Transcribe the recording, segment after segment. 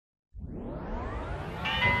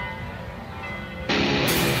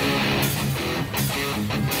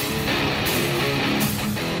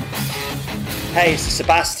Hey, it's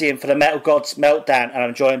Sebastian for the Metal Gods Meltdown, and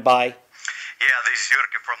I'm joined by... Yeah, this is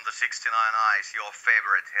Jyrki from the 69 Eyes, your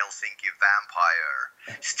favorite Helsinki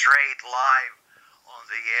vampire. Straight live on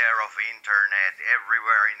the air of internet,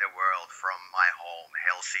 everywhere in the world from my home,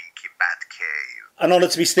 Helsinki Batcave. An honour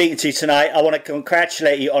to be speaking to you tonight. I want to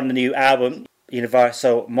congratulate you on the new album,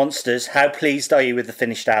 Universal Monsters. How pleased are you with the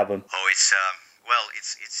finished album? Oh, it's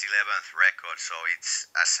 11th record, so it's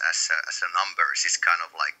as a numbers, it's kind of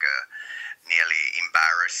like nearly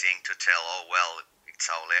embarrassing to tell. Oh well, it's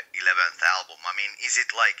our 11th album. I mean, is it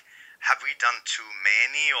like, have we done too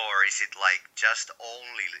many, or is it like just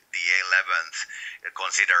only the 11th,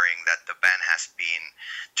 considering that the band has been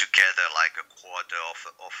together like a quarter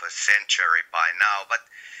of a century by now? But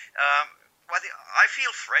I feel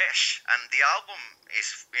fresh, and the album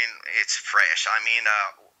it's fresh. I mean,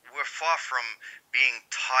 we're far from being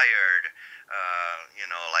tired,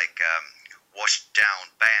 washed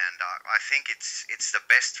down band. I think it's the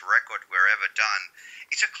best record we're ever done.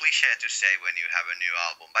 It's a cliche to say when you have a new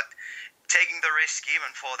album, but taking the risk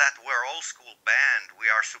even for that, we're old school band.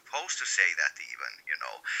 We are supposed to say that even,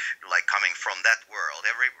 like coming from that world.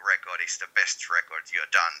 Every record is the best record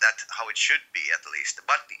you've done. That's how it should be, at least.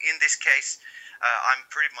 But in this case, I'm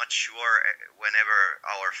pretty much sure whenever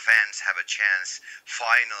our fans have a chance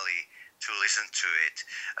finally to listen to it,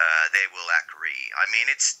 they will agree. I mean,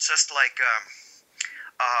 it's just like,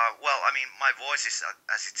 my voice is at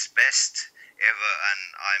its best ever, and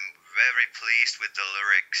I'm very pleased with the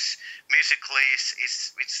lyrics. Musically,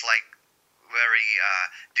 it's like very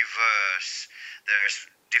diverse. There's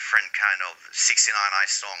different kind of 69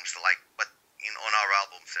 Eyes songs, but on our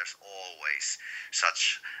albums there's always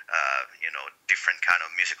such different kind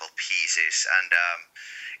of musical pieces, and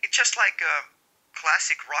it's just like a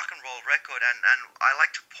classic rock and roll record, and I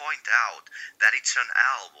like to point out that it's an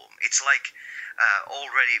album. It's like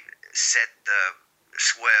already said the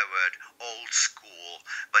swear word old school,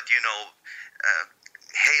 but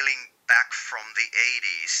hailing back from the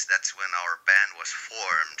 80s, that's when our band was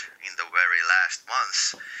formed in the very last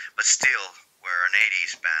months, but still we're an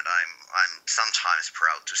 80s band. I'm sometimes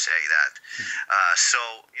proud to say that.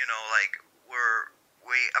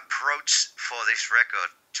 We approach for this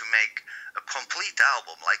record to make a complete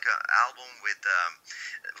album, like an album with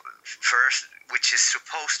which is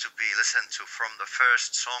supposed to be listened to from the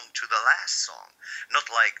first song to the last song.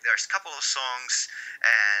 Not like there's a couple of songs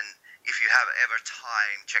and if you have ever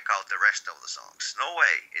time, check out the rest of the songs. No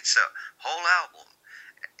way. It's a whole album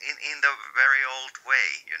in the very old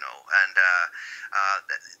way, and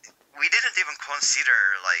we didn't even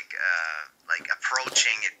consider like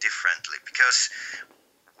approaching it differently, because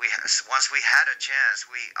once we had a chance,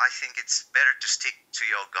 I think it's better to stick to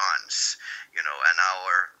your guns, and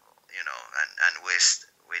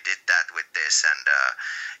we did that with this, and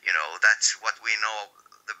that's what we know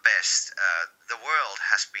the best. The world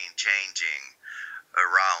has been changing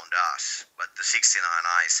around us, but the 69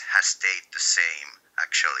 Eyes has stayed the same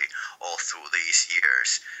actually all through these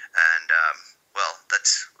years, and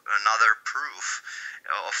that's another proof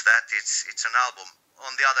of that. It's an album.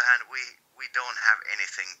 On the other hand, we don't have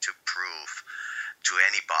anything to prove to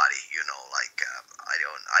anybody,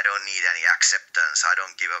 I don't need any acceptance. I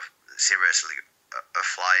don't give a seriously a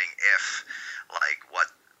flying F like what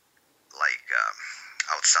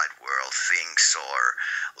outside world thinks or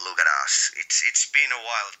look at us. It's been a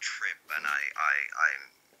wild trip, and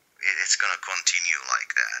it's gonna continue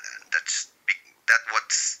like that, and that what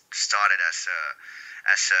started as a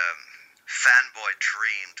fanboy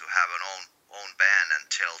dream to have an own band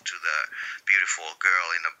and tell to the beautiful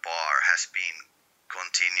girl in a bar has been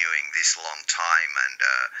continuing this long time, and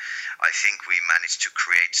I think we managed to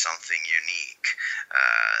create something unique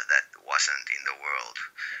that wasn't in the world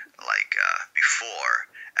before,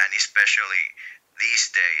 and especially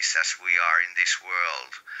these days as we are in this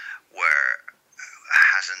world where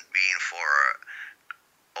hasn't been for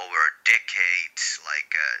over decades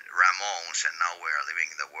like Ramones, and now we're living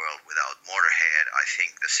in the world without Motorhead. I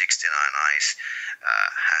think the 69 Eyes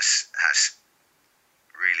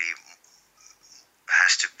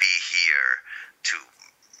has to be here to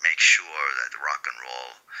make sure that rock and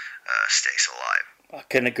roll stays alive. I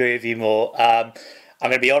couldn't agree with you more. I'm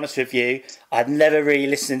going to be honest with you, I'd never really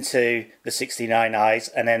listened to the 69 Eyes,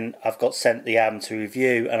 and then I've got sent the album to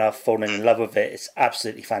review, and I've fallen in love with it. It's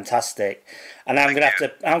absolutely fantastic, and I'm going to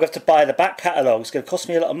have to buy the back catalogue. It's going to cost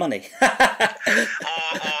me a lot of money. or you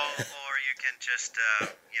can just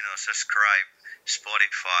subscribe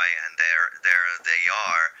Spotify, and there they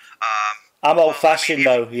are. I'm old-fashioned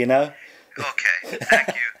though, Okay, thank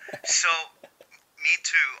you. So, me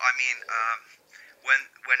too. I mean,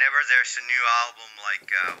 whenever there's a new album like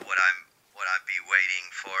what what I've been waiting,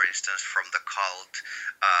 for instance, from the Cult.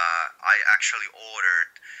 I actually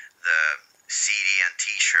ordered the CD and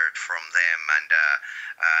T-shirt from them, and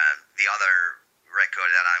the other record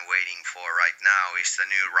that I'm waiting for right now is the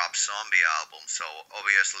new Rob Zombie album. So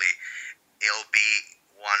obviously it'll be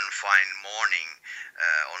one fine morning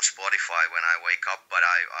on Spotify when I wake up, but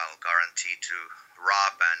I'll guarantee to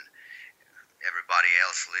Rob and everybody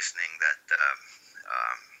else listening that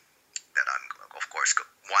that I'm of course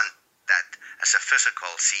want that as a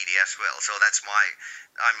physical CD as well. So that's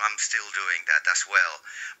I'm still doing that as well.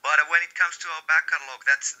 But when it comes to our back catalog,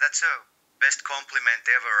 that's a best compliment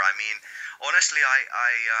ever. I mean, honestly, I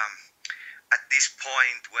at this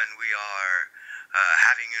point when we are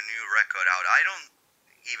having a new record out,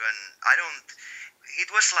 it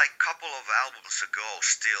was like a couple of albums ago,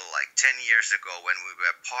 still like 10 years ago, when we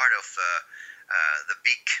were part of the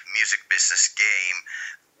big music business game.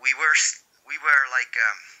 We were like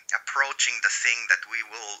approaching the thing that we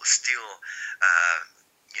will still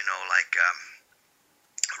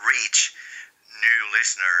reach new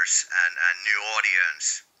listeners and new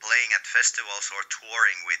audience, playing at festivals or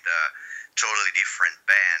touring with totally different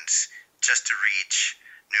bands, just to reach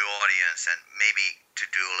new audience and maybe to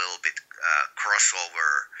do a little bit crossover,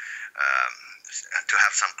 to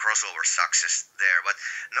have some crossover success there, but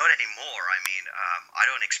not anymore. I mean, I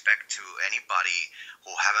don't expect to anybody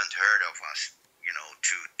who haven't heard of us,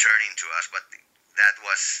 to turn into us, but that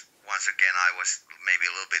was, once again, I was maybe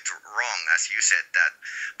a little bit wrong, as you said that.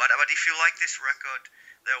 But if you like this record,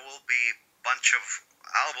 there will be a bunch of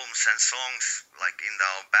albums and songs like in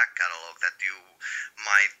our back catalog that you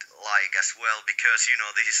might like as well, because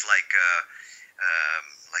this is like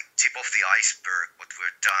tip of the iceberg what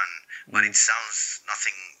we're done, but it sounds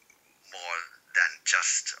nothing more than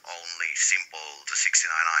just only simple the 69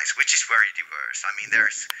 Eyes, which is very diverse. I mean,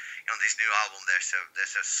 there's on this new album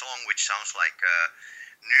there's a song which sounds like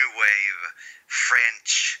new wave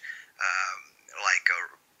French, like a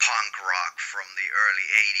punk rock from the early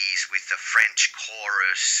 80s with the French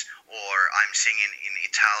chorus, or I'm singing in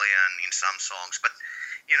Italian in some songs, but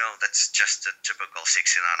that's just the typical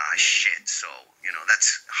 69 Eyes shit. So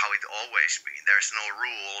that's how it always been. There's no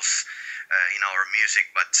rules in our music,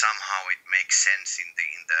 but somehow it makes sense in the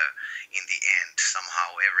end.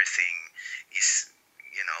 Somehow everything is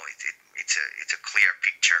it's a clear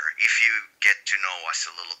picture if you get to know us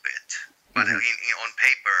a little bit. But on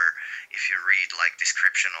paper, if you read like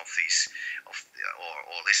description of these,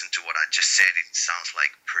 or listen to what I just said, it sounds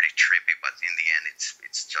like pretty trippy. But in the end,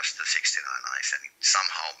 it's just the 69 Eyes, and it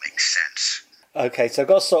somehow makes sense. Okay, so I've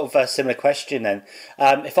got sort of a similar question then.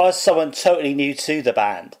 If I was someone totally new to the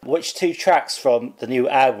band, which two tracks from the new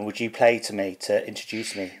album would you play to me to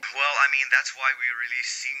introduce me? Well, I mean, that's why we release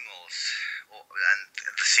singles, and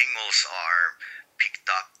the singles are picked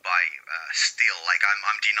up by still, like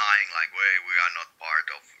I'm denying, like we are not part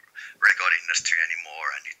of record industry anymore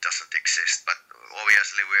and it doesn't exist, but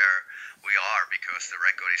obviously we are, because the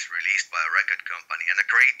record is released by a record company, and a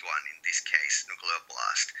great one in this case, Nuclear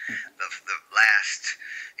Blast, the last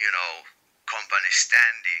company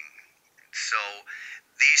standing. So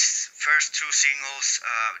these first two singles,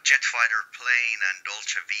 Jet Fighter Plane and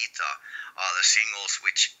Dolce Vita, are the singles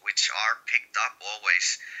which are picked up always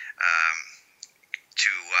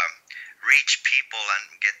to reach people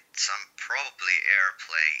and get some probably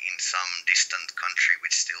airplay in some distant country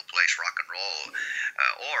which still plays rock and roll,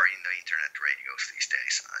 or in the internet radios these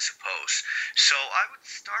days, I suppose. So I would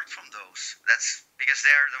start from those. That's because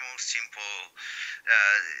they're the most simple,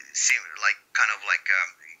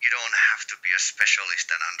 you don't have to be a specialist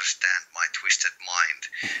and understand my twisted mind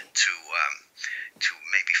to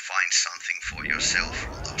maybe find something for yourself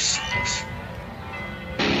from those songs.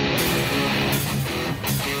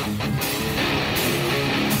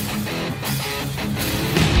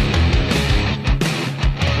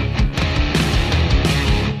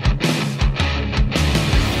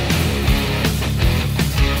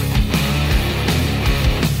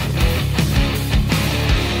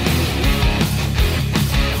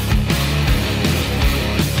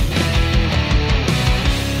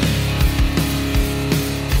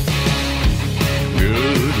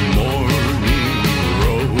 Good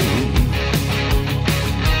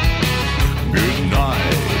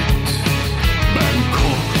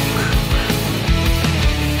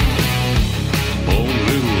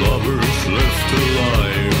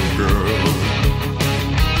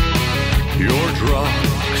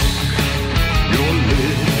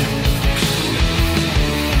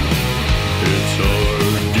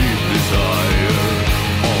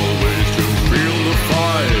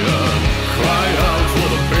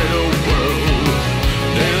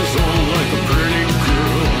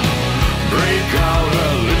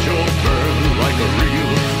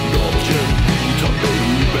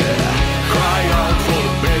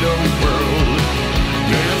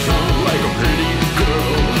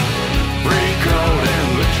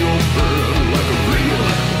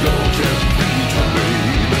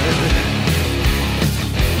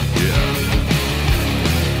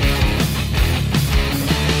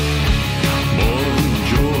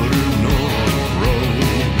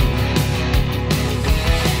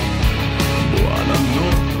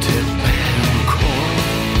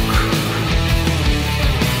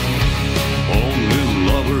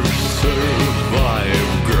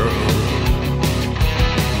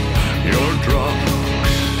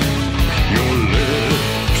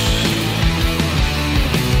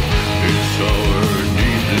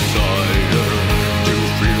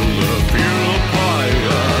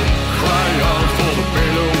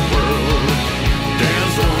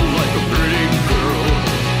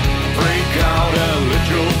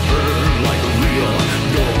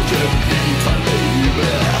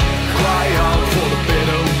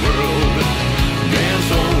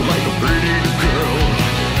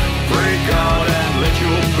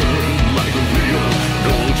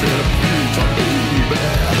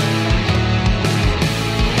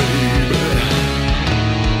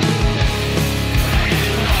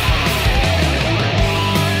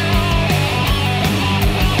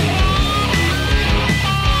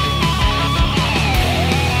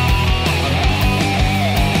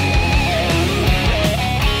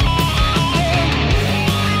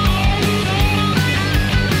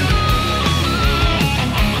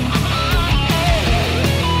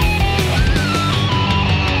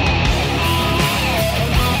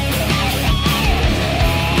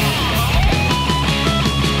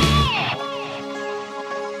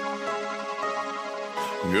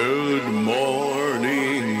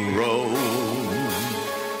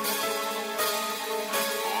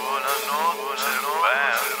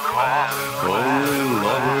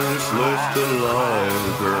what's left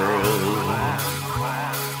alive, girl.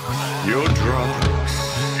 You're drunk.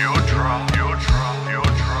 You're drunk. You're drunk.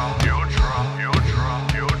 You're drunk. You're drunk. You're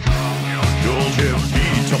drunk. You're drunk. Don't you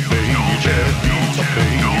beat a baby. Don't you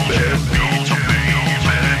beat a baby. Don't you beat a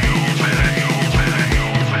baby.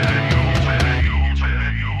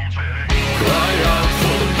 Cry out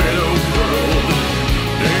for the better world.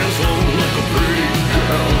 Dance on like a pretty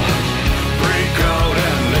girl. Break out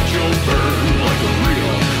and let your burn like a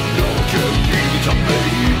real. Don't you beat a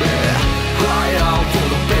baby. Cry out for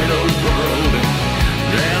the better world.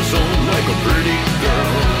 Dance on like a pretty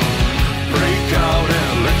girl. Break out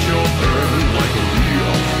and let your burn like a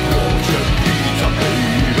real. Don't you beat a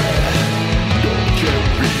baby. Don't you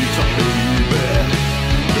beat a baby.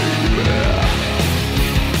 Baby.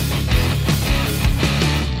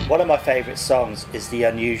 One of my favourite songs is The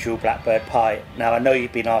Unusual Blackbird Pie. Now, I know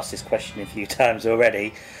you've been asked this question a few times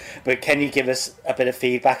already, but can you give us a bit of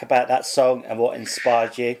feedback about that song and what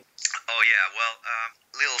inspired you? Oh yeah, well,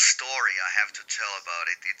 little story I have to tell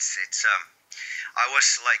about it. It's I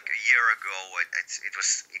was like a year ago. It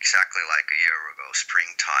was exactly like a year ago,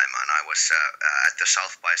 springtime, and I was at the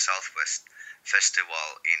South by Southwest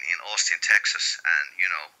festival in Austin, Texas, and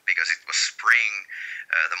because it was spring,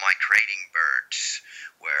 the migrating birds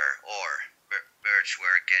birds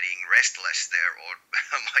were getting restless there, or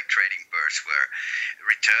migrating birds were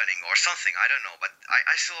returning or something. I don't know, but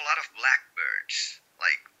I saw a lot of blackbirds,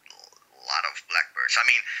 like a lot of blackbirds. I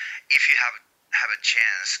mean, if you have a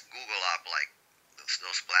chance, Google up like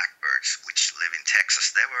those blackbirds which live in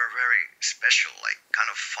Texas. They were very special, like kind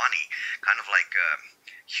of funny, kind of like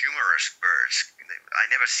humorous birds. I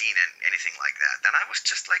never seen anything like that. And I was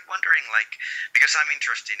just like wondering, like, because I'm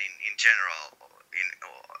interested in general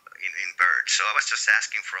in birds. So I was just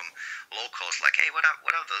asking from locals, like, hey, what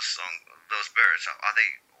are those birds?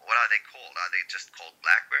 What are they called? Are they just called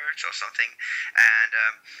blackbirds or something? And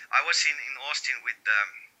I was in Austin with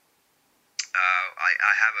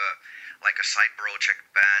I have a side project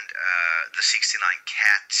band, the 69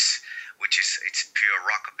 Cats, which it's pure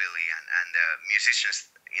rockabilly, and the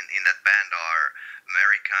musicians in that band are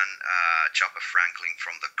American. Chopper Franklin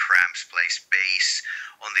from the Cramps plays bass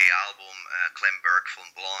on the album. Clem Burke from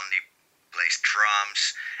Blondie plays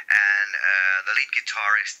drums, and the lead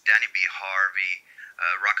guitarist Danny B. Harvey,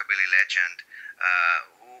 rockabilly legend,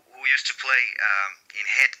 who used to play in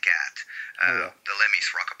Headcat, the Lemmy's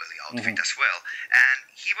rockabilly outfit as well. And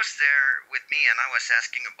he was there with me, and I was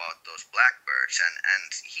asking about those blackbirds, and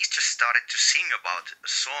he just started to sing about a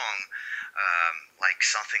song, like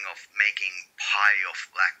something of making pie of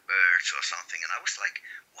blackbirds or something. And I was like,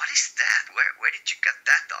 what is that? Where did you get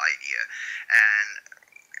that idea? And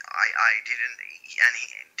I didn't, and he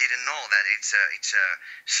didn't know that it's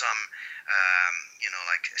some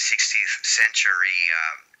like 16th century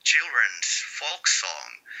children's folk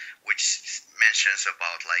song, which mentions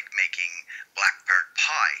about like making blackbird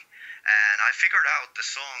pie. And I figured out the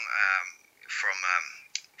song from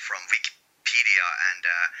Wikipedia, and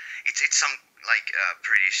it's some like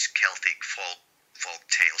British Celtic folk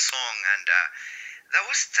tale song, and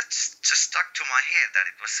that's just stuck to my head, that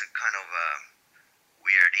it was a kind of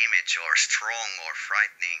weird image, or strong or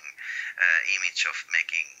frightening image of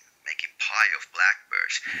making pie of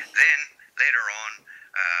blackbirds. Then later on,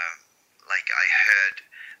 like I heard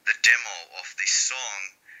the demo of this song,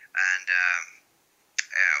 and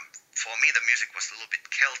for me the music was a little bit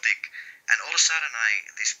Celtic, and all of a sudden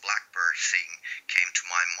this blackbird thing came to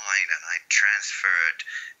my mind, and I transferred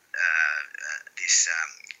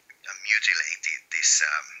mutilated this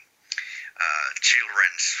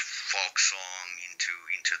children's folk song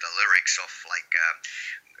into the lyrics of like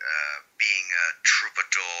being a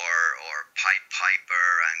troubadour or pied piper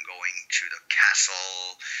and going to the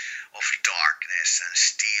castle of darkness and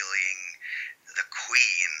stealing the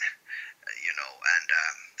queen, and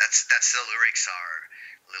that's the lyrics are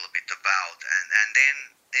a little bit about, and then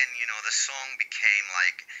the song became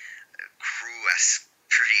like grew as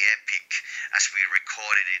pretty epic as we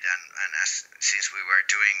recorded it, and since we were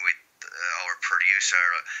doing with our producer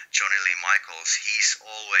Johnny Lee Michaels, he's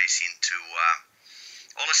always into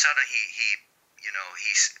all of a sudden he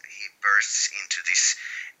bursts into this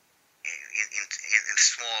in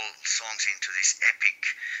small songs, into these epic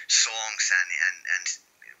songs, and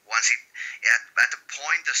once at the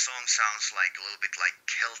point the song sounds like a little bit like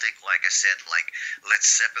Celtic, like I said, like Led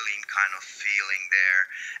Zeppelin kind of feeling there,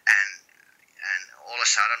 and all of a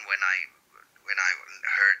sudden when I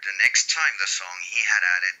heard the next time the song, he had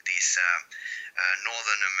added these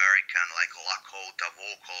Northern American like Lakota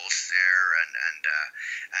vocals there, and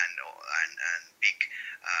big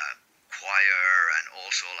choir and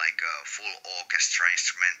also like a full orchestra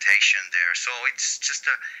instrumentation there. So it's just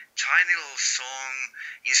a tiny little song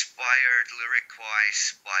inspired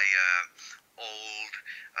lyric-wise by old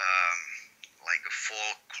like a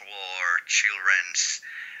folklore children's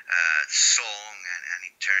song, and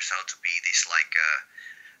it turns out to be this like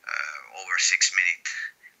over 6 minute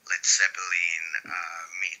Led Zeppelin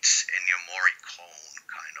meets Ennio Morricone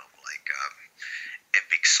kind of like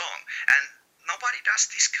epic song, and nobody does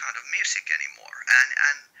this kind of music anymore.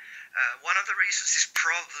 And one of the reasons is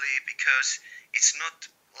probably because it's not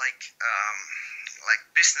like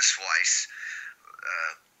business wise.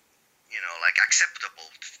 Like acceptable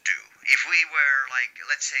to do. If we were like,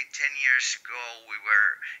 let's say 10 years ago,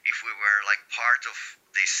 if we were like part of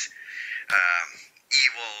this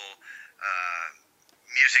evil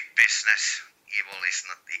music business. Evil is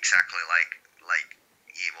not exactly like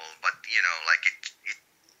evil, but like it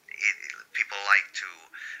people like to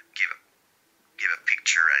give a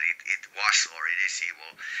picture and it was or it is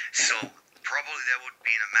evil. So probably there would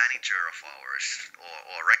be a manager of ours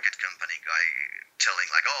or record company guy telling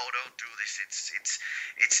like, oh, don't do this,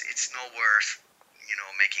 it's no worth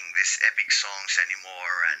making this epic songs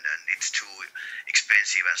anymore, and it's too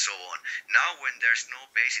expensive and so on. Now when there's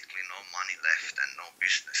basically no money left and no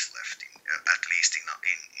business left, at least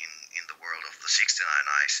in the world of the 69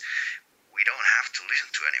 Eyes, we don't have to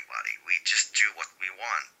listen to anybody. We just do what we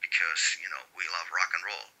want because we love rock and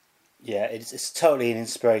roll. Yeah, it's totally an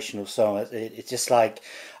inspirational song. It's just like,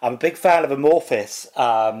 I'm a big fan of Amorphis.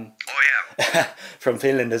 Oh yeah. From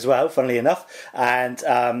Finland as well, funnily enough, and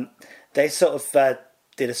they sort of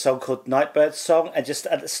did a song called Nightbird Song, and just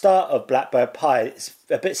at the start of Blackbird Pie, it's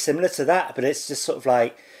a bit similar to that, but it's just sort of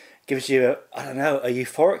like gives you a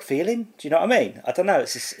euphoric feeling. Do you know what I mean? I don't know.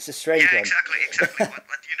 It's a strange one. Yeah, exactly.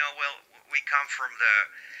 but well, we come from the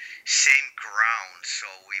same ground, so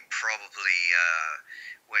we probably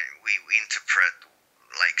when we interpret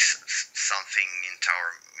like something into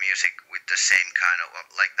our music with the same kind of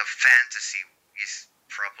like the fantasy is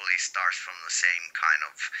probably starts from the same kind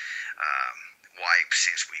of vibe,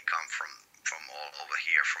 since we come from all over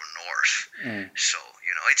here from north. So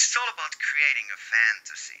it's all about creating a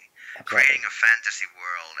fantasy, creating a fantasy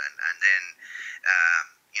world, and then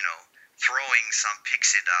throwing some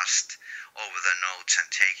pixie dust over the notes and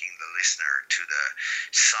taking the listener to the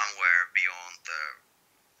somewhere beyond the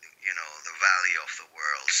the valley of the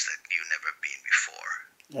worlds that you've never been before.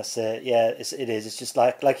 That's it. Yeah, it is. It's just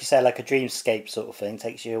like you say, like a dreamscape sort of thing.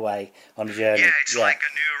 Takes you away on a journey. Yeah, it's like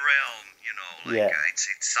a new realm.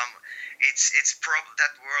 It's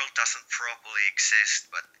that world doesn't properly exist,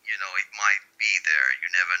 but it might be there. You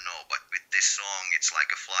never know. But with this song, it's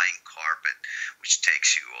like a flying carpet which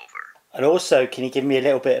takes you over. And also, can you give me a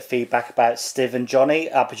little bit of feedback about Stiv and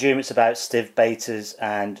Johnny? I presume it's about Stiv Bators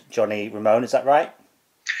and Johnny Ramone. Is that right?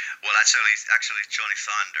 Well, actually Johnny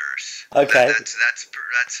Thunders. Okay. That's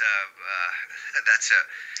a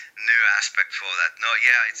new aspect for that. No,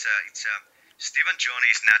 yeah, it's Steve and Johnny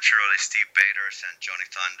is naturally Steve Bators and Johnny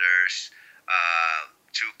Thunders,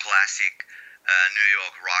 two classic New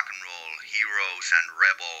York rock and roll heroes and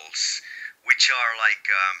rebels, which are like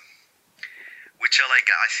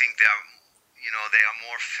I think they are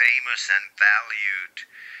more famous and valued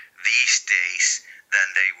these days than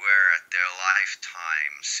they were at their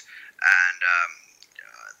lifetimes, and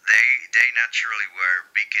they naturally were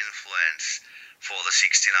big influence for the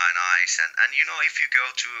 69 Eyes, and if you go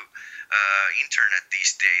to internet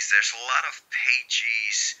these days, there's a lot of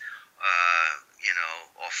pages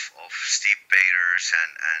of Steve Bators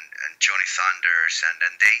and Johnny Thunders, and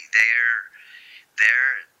they're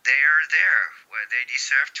there where they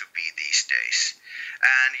deserve to be these days,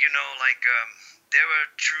 and they were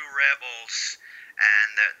true rebels,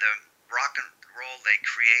 and the rock and roll they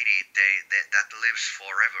created, that lives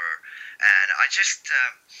forever. And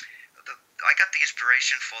I got the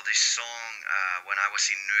inspiration for this song when I was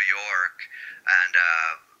in New York and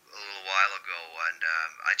a little while ago, and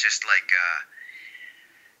I just I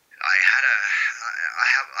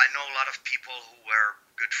know a lot of people who were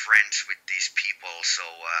good friends with these people, so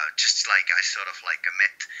just I sort of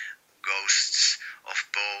met ghosts of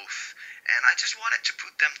both, and I just wanted to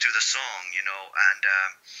put them to the song, and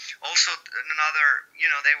also another,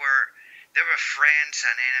 they were friends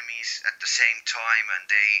and enemies at the same time, and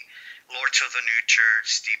Lords of the New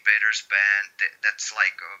Church, Steve Bators' band, that's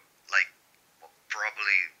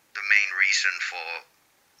probably the main reason for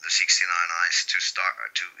the 69 Eyes to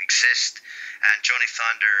exist. And Johnny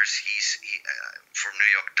Thunders, he's from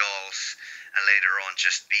New York Dolls, and later on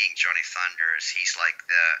just being Johnny Thunders, he's like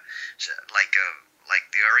the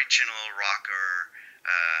original rocker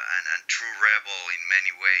and true rebel in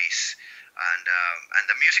many ways. And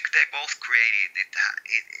the music they both created, it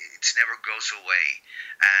never goes away.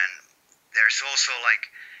 And there's also like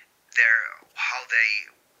how they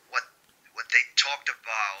what they talked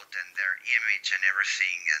about and their image and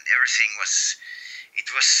everything was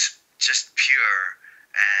just pure.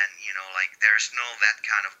 And like there's no that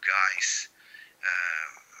kind of guys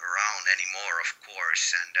around anymore, of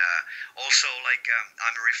course. And also like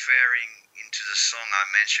I'm referring into the song,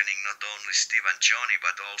 I'm mentioning not only Steve and Johnny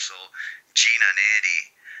but also Gene and Eddie,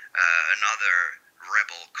 another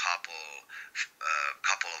rebel couple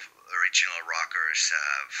of original rockers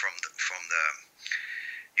from the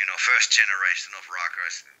first generation of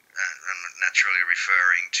rockers. I'm naturally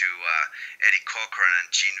referring to Eddie Cochran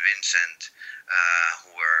and Gene Vincent,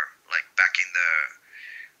 who were like back in the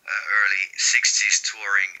early 60s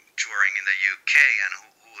touring in the UK, and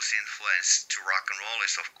whose influence to rock and roll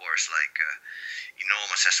is of course like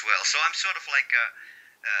enormous as well. So I'm sort of like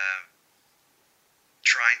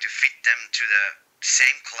trying to fit them to the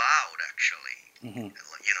same cloud actually.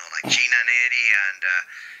 Like Gene and Eddie and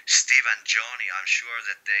Steve and Johnny, I'm sure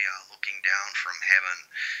that they are looking down from heaven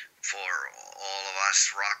for all of us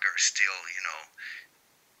rockers still,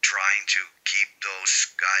 trying to keep those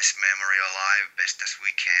guys' memory alive best as we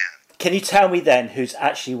can. Can you tell me then who's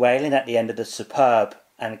actually wailing at the end of the superb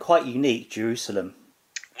and quite unique Jerusalem?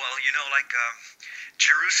 Well, like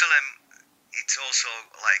Jerusalem, it's also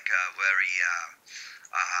like very,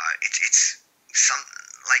 it's some,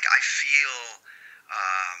 like I feel,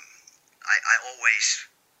 I always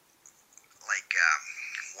like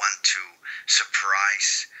want to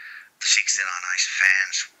surprise the 69 Eyes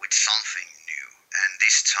fans with something new. And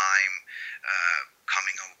this time,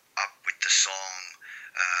 coming up with the song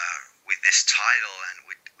with this title and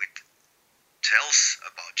with tells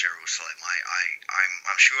about Jerusalem,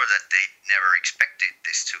 I'm sure that they never expected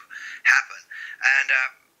this to happen. And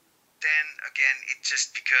then again, it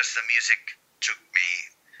just because the music took me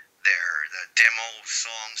there. The demo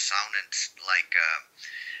song sounded like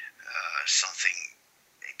something.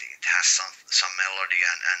 It has some melody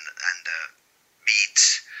and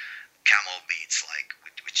beats, camel beats, like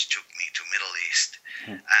which took me to Middle East.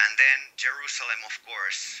 And then Jerusalem, of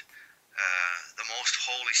course, the most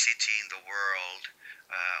holy city in the world.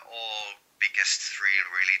 All biggest three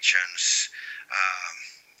religions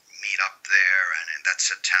meet up there, and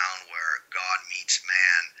that's a town where God meets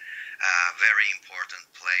man. Very important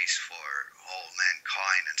place for all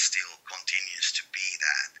mankind, and still continues to be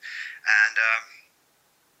that. And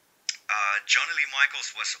Johnny Lee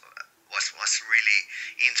Michaels was really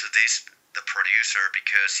into this, the producer,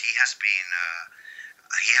 because he has been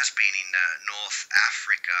in North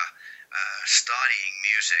Africa studying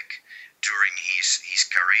music during his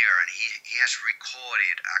career, and he has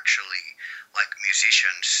recorded actually like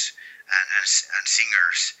musicians and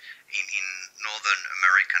singers in Northern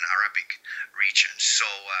American Arabic regions. So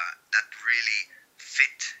that really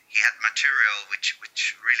fit. He had material which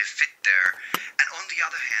really fit there. And on the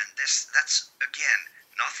other hand, that's again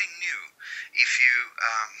nothing new. If you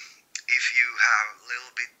have a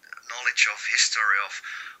little bit knowledge of history of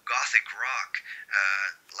Gothic rock,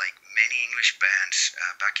 like many English bands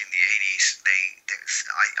back in the 80s,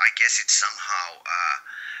 I guess it somehow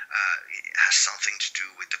it has something to do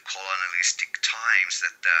with the colonialistic times.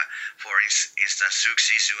 That, for instance,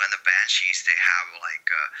 Suksisu and the Banshees, they have like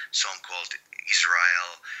a song called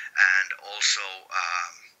Israel, and also,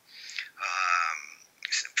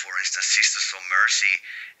 for instance, Sisters of Mercy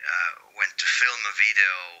went to film a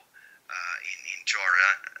video in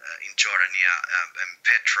Jordania, in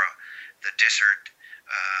Petra, the desert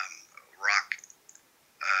rock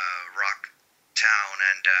town,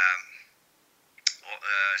 and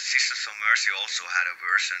Sisters of Mercy also had a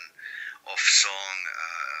version of song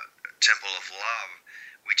Temple of Love,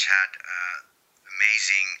 which had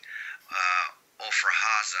amazing Ofra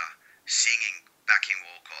Haza singing backing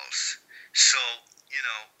vocals. So,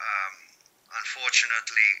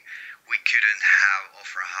 unfortunately, we couldn't have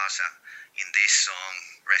Ofra Haza in this song,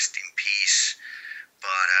 Rest in Peace,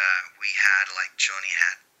 but we had, like Johnny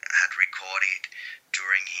had recorded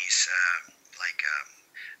during his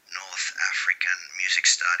North African music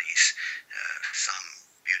studies, some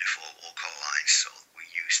beautiful vocal lines, so we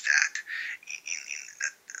used that in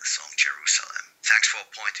that song Jerusalem. Thanks for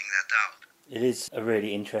pointing that out. It is a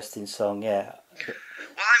really interesting song, yeah.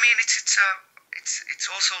 Well, I mean, it's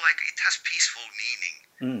also like it has peaceful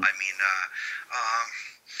meaning. I mean,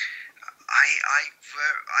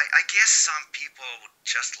 I guess some people would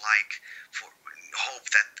just hope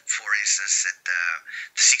that, for instance, that the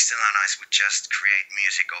 69 Eyes would just create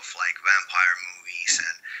music of like vampire movies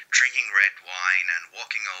and drinking red wine and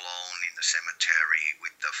walking alone in the cemetery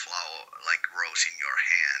with the flower like rose in your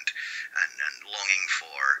hand and longing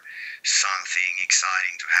for something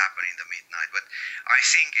exciting to happen in the midnight. But I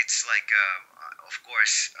think it's like, of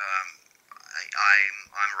course,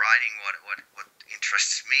 I'm writing what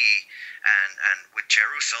interests me, and with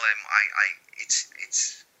Jerusalem, it's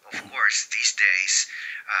of course these days.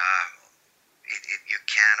 You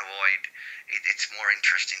can't avoid it. It's more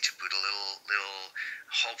interesting to put a little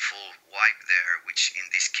hopeful vibe there, which in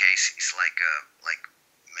this case is like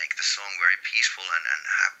make the song very peaceful and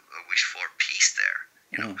have a wish for peace there.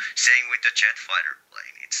 You know, same with the jet fighter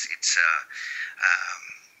plane.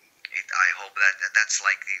 I hope that's has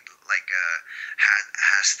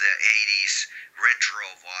the 80s retro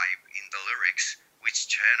vibe in the lyrics, which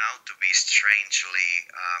turn out to be strangely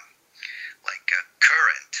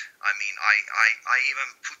current. I mean, I even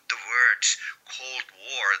put the words Cold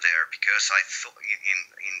War there because I thought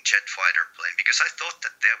in jet fighter plane, because I thought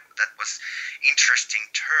that was interesting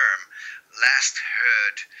term last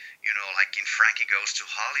heard, you know, like in Frankie Goes to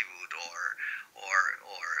Hollywood or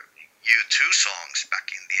U2 songs back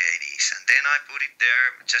in the 80s, and then I put it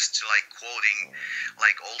there just to like quoting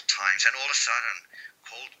like old times, and all of a sudden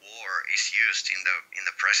Cold War is used in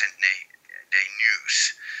the present day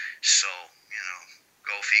news. So, you know,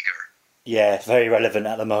 go figure. Yeah, very relevant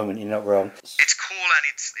at the moment. You're not wrong. It's cool, and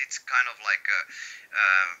it's kind of like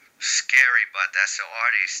scary, but as an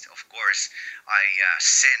artist, of course, I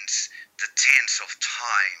sense the tense of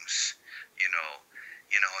times.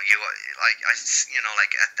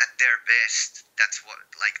 At their best, that's what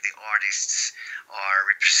like the artists are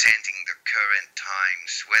representing the current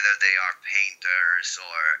times, whether they are painters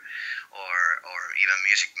or even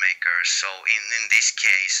music makers. So in this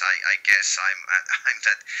case, I guess I'm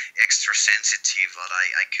that extra sensitive that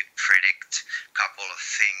I could predict a couple of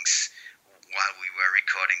things while we were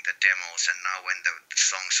recording the demos, and now when the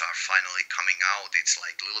songs are finally coming out, it's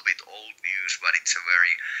like a little bit old news, but it's a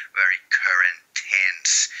very, very current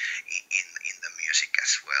tense in the music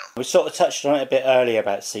as well. We sort of touched on it a bit earlier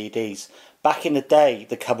about CDs. Back in the day,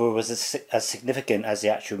 the cover was as significant as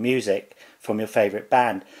the actual music from your favourite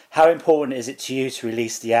band. How important is it to you to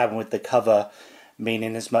release the album with the cover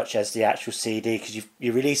meaning as much as the actual CD? Because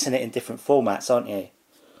you're releasing it in different formats, aren't you?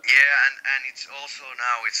 Yeah, and it's also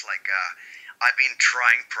now, it's like... I've been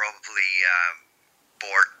trying probably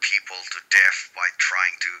bored people to death by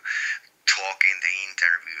trying to talk in the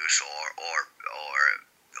interviews or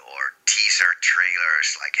teaser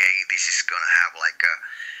trailers like, hey, this is gonna have like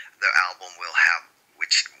the album will have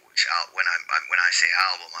which when I say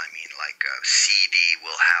album, I mean like a CD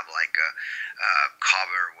will have like a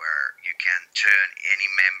cover where you can turn any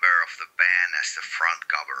member of the band as the front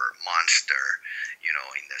cover monster, you know,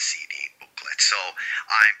 in the CD booklet. So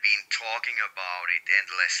I've been talking about it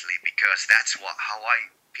endlessly because that's how I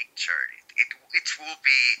pictured it. It will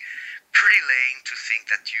be pretty lame to think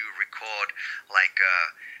that you record like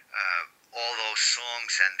all those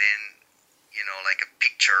songs and then, you know, like a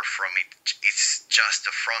picture from it, it's just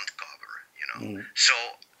the front cover, you know. So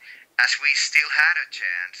as we still had a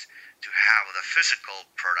chance to have the physical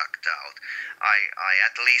product out, I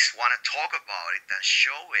at least want to talk about it and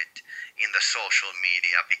show it in the social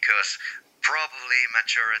media, because probably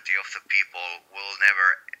majority of the people will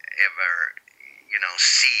never ever, you know,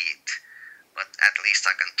 see it. But at least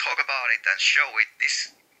I can talk about it and show it.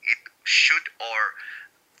 It should or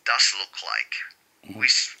does look like.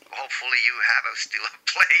 Which hopefully you have still a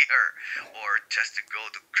player, or just to go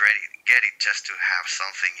to get it just to have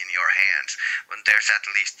something in your hands. When there's at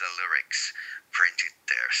least the lyrics printed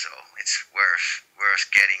there, so it's worth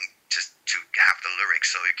getting just to have the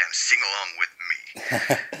lyrics so you can sing along with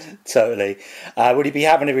me. Totally. Will you be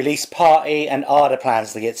having a release party, and are there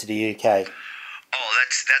plans to get to the UK? Oh,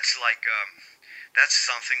 that's like that's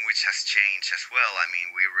something which has changed as well. I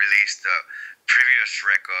mean, we released the previous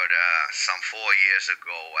record some 4 years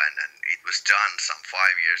ago, and it was done some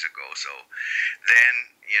 5 years ago. So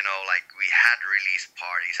then, you know, like we had release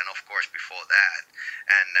parties, and of course before that,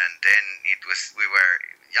 and then it was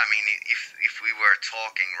if we were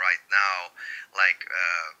talking right now, like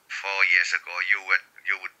 4 years ago, you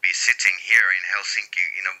would be sitting here in Helsinki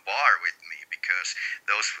in a bar with me, because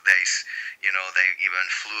those days, you know, they even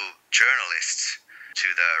flew journalists to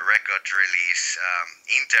the record release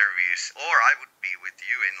interviews, or I would be with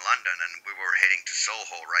you in London, and we were heading to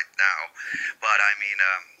Soho right now. But I mean,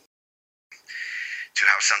 to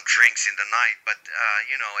have some drinks in the night. But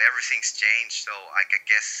you know, everything's changed. So I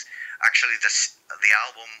guess actually the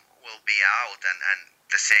album will be out, and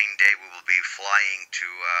the same day we will be flying to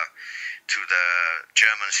the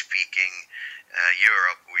German-speaking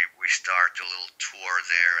Europe. We start a little tour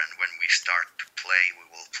there, and when we start to play, we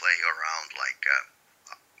will play around like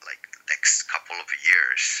next couple of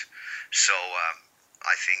years. So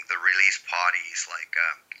I think the release party is like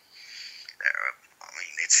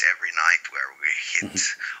it's every night where we hit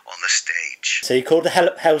on the stage. So you're called the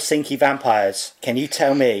Helsinki Vampires. Can you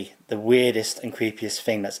tell me the weirdest and creepiest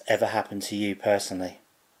thing that's ever happened to you personally?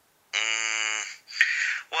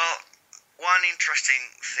 Well, one interesting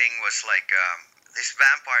thing was like this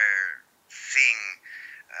vampire thing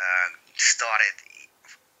started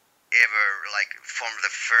ever like from the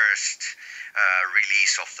first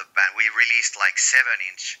release of the band. We released like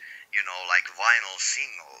 7-inch, like vinyl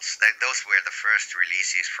singles. Those were the first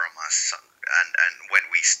releases from us. And when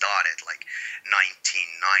we started, like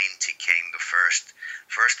 1990 came the first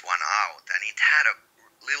one out, and it had a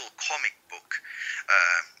little comic book,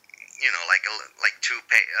 like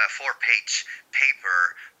 4-page paper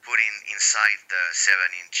put inside the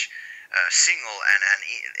 7-inch single, and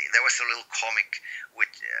there was a little comic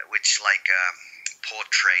which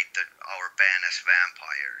portrayed our band as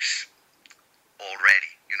vampires already,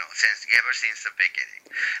 ever since the beginning.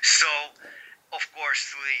 So, of course,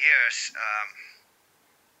 through the years,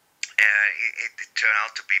 it turned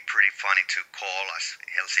out to be pretty funny to call us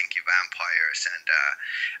Helsinki Vampires, and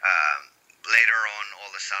later on, all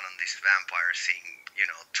of a sudden, this vampire thing,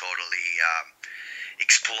 totally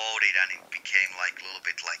exploded, and it became like a little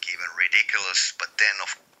bit like even ridiculous. But then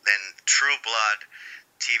True Blood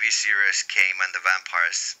TV series came, and the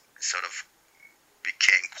vampires sort of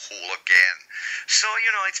became cool again. So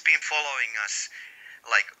it's been following us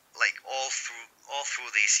like all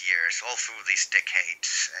through these years, all through these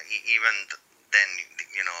decades. Even then,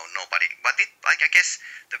 nobody. But I guess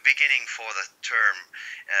the beginning for the term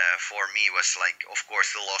for me was like, of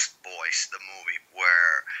course, The Lost Boys, the movie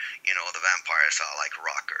where the vampires are like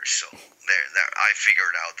rockers. So there I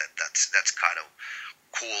figured out that's kind of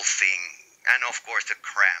cool thing. And of course the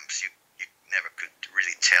Cramps, you never could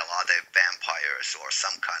really tell, are they vampires or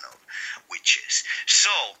some kind of witches.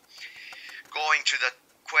 So going to the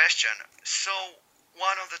question, so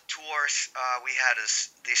one of the tours we had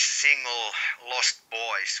this single Lost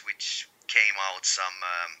Boys, which came out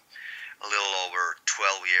a little over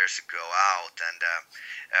 12 years ago out, and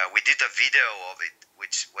we did a video of it,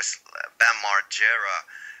 which was Bam Margera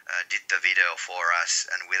did the video for us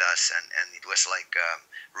and with us, and it was like a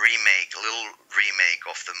little remake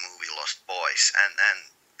of the movie Lost Boys, and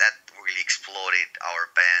that really exploded our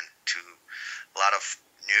band to a lot of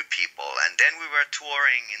new people. And then we were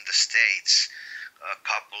touring in the States a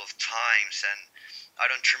couple of times, and I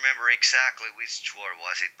don't remember exactly which tour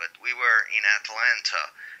was it, but we were in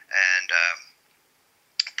Atlanta and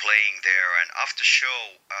playing there, and after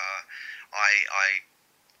show I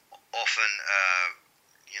often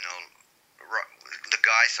the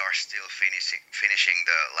guys are still finishing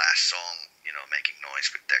the last song, making noise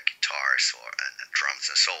with their guitars and drums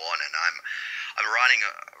and so on, and I'm running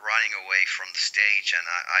away from the stage, and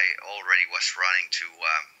I already was running to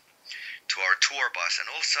our tour bus, and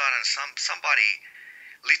all of a sudden somebody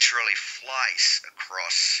literally flies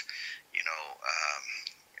across,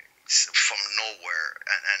 from nowhere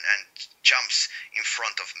and jumps in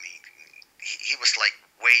front of me. He was like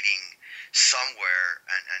waiting somewhere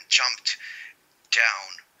and jumped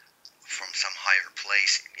down from some higher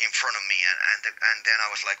place in front of me, and then I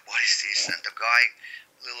was like, what is this? And the guy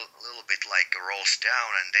little bit like rolls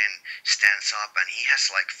down and then stands up, and he has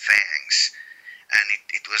like fangs, and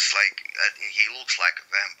it was like he looks like a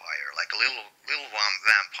vampire, like a little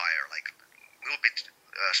vampire, like a little bit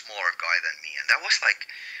smaller guy than me, and that was like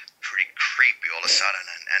pretty creepy all of a sudden,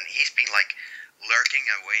 and he's been like lurking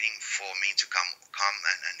and waiting for me to come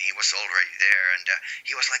and he was already there, and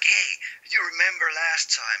he was like, hey, you remember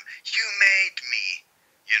last time you made me,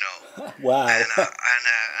 Wow. and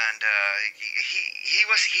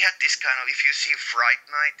he had this kind of, if you see Fright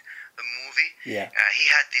Night the movie, Yeah. He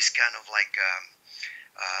had this kind of like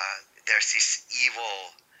there's this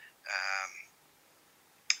evil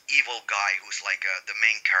guy who's like the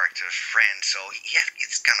main character's friend, so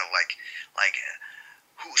it's kind of like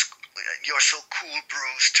who's you're so cool,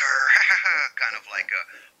 Brewster, kind of like a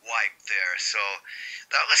wipe there. So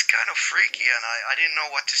that was kind of freaky, and I didn't know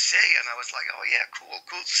what to say, and I was like, oh yeah, cool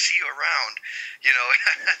to see you around,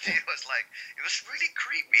 It was really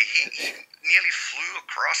creepy. He nearly flew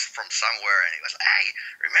across from somewhere, and he was, hey,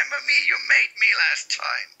 remember me? You made me last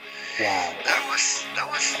time. Wow. That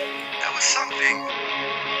was something.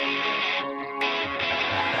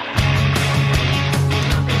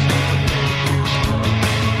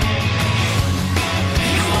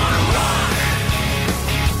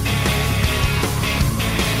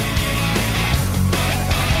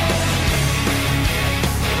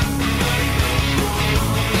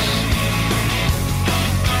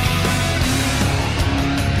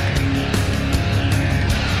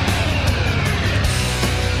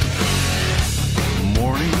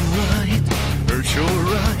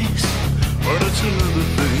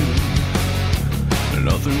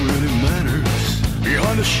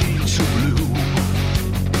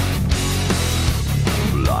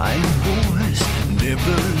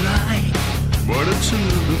 never lie, but it's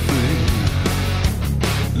another thing.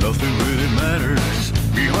 Nothing really matters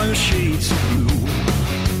behind the shades of blue.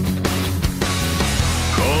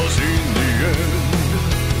 'Cause in the end,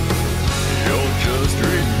 you're just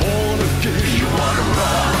reborn again. You wanna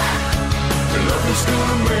rock, nothing's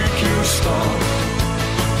gonna make you stop,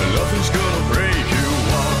 nothing's gonna break you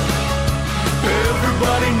off.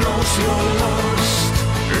 Everybody knows you're lost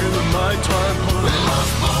in the nighttime hunt. We're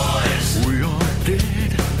lost boys. We are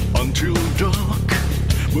dead until dark,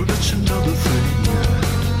 but it's another thing.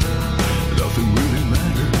 Nothing really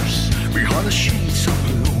matters behind the shades of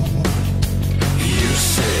blue. You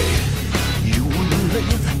say you wanna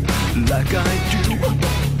live like I do,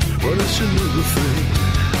 but it's another thing.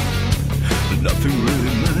 Nothing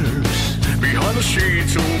really matters behind the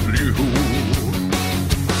shades of blue.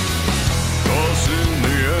 'Cause in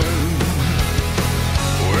the end,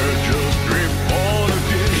 we're just reborn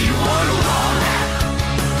again. You wanna rock,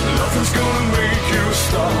 nothing's gonna make you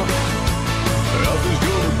stop, nothing's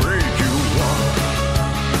gonna break you off.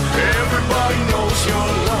 Everybody knows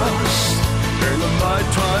you're lost in the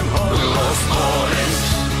nighttime hunt. We're lost boys.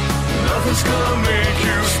 Nothing's gonna make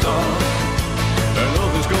you stop, and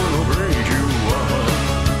nothing's gonna break you off.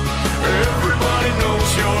 Everybody knows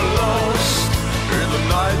you're lost in the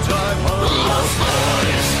nighttime hunt. We're lost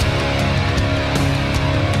boys.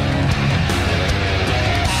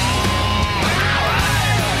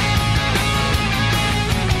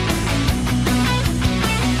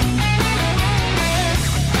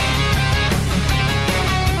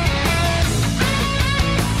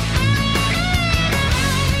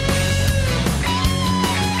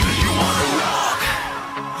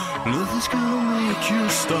 Nothing's gonna make you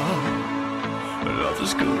stop,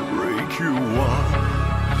 nothing's gonna break you off.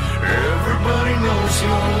 Everybody knows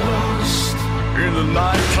you're lost in the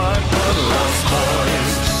nighttime, but lost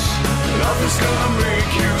boys. Nothing's gonna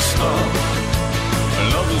make you stop,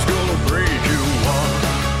 nothing's gonna break you off.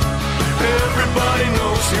 Everybody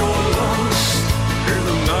knows you're lost in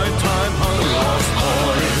the nighttime, but lost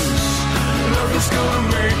boys. Nothing's gonna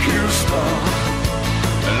make you stop,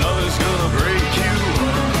 nothing's gonna break you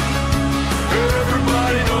off.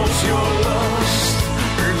 Everybody knows you're lost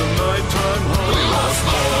in the nighttime hunt. We lost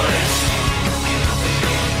boys.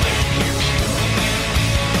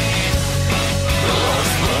 We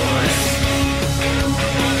lost boys.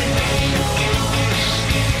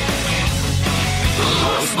 We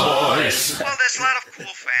lost boys. Well, there's a lot of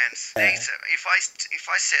cool fans. If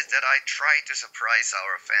I said that I try to surprise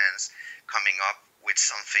our fans coming up with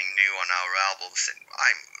something new on our albums,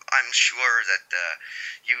 I'm sure that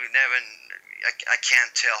you never. I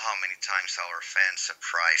can't tell how many times our fans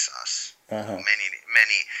surprise us.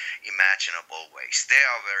 Many imaginable ways. They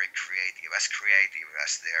are very creative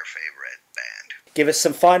as their favorite band. Give us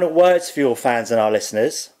some final words for your fans and our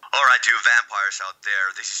listeners. Alright, you vampires out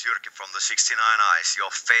there, this is Jyrki from the 69 Eyes,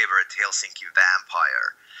 your favorite Helsinki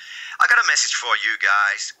vampire. I got a message for you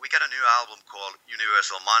guys. We got a new album called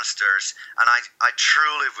Universal Monsters, and I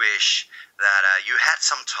truly wish that you had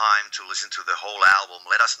some time to listen to the whole album.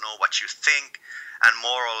 Let us know what you think, and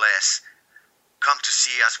more or less, come to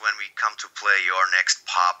see us when we come to play your next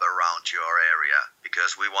pub around your area,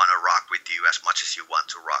 because we want to rock with you as much as you want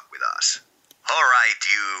to rock with us. Alright,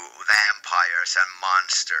 you vampires and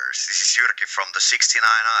monsters, this is Jyrki from the 69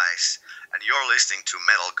 Eyes, and you're listening to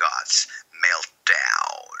Metal Gods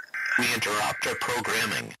Meltdown. We interrupt our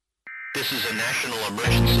programming. This is a national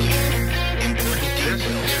emergency.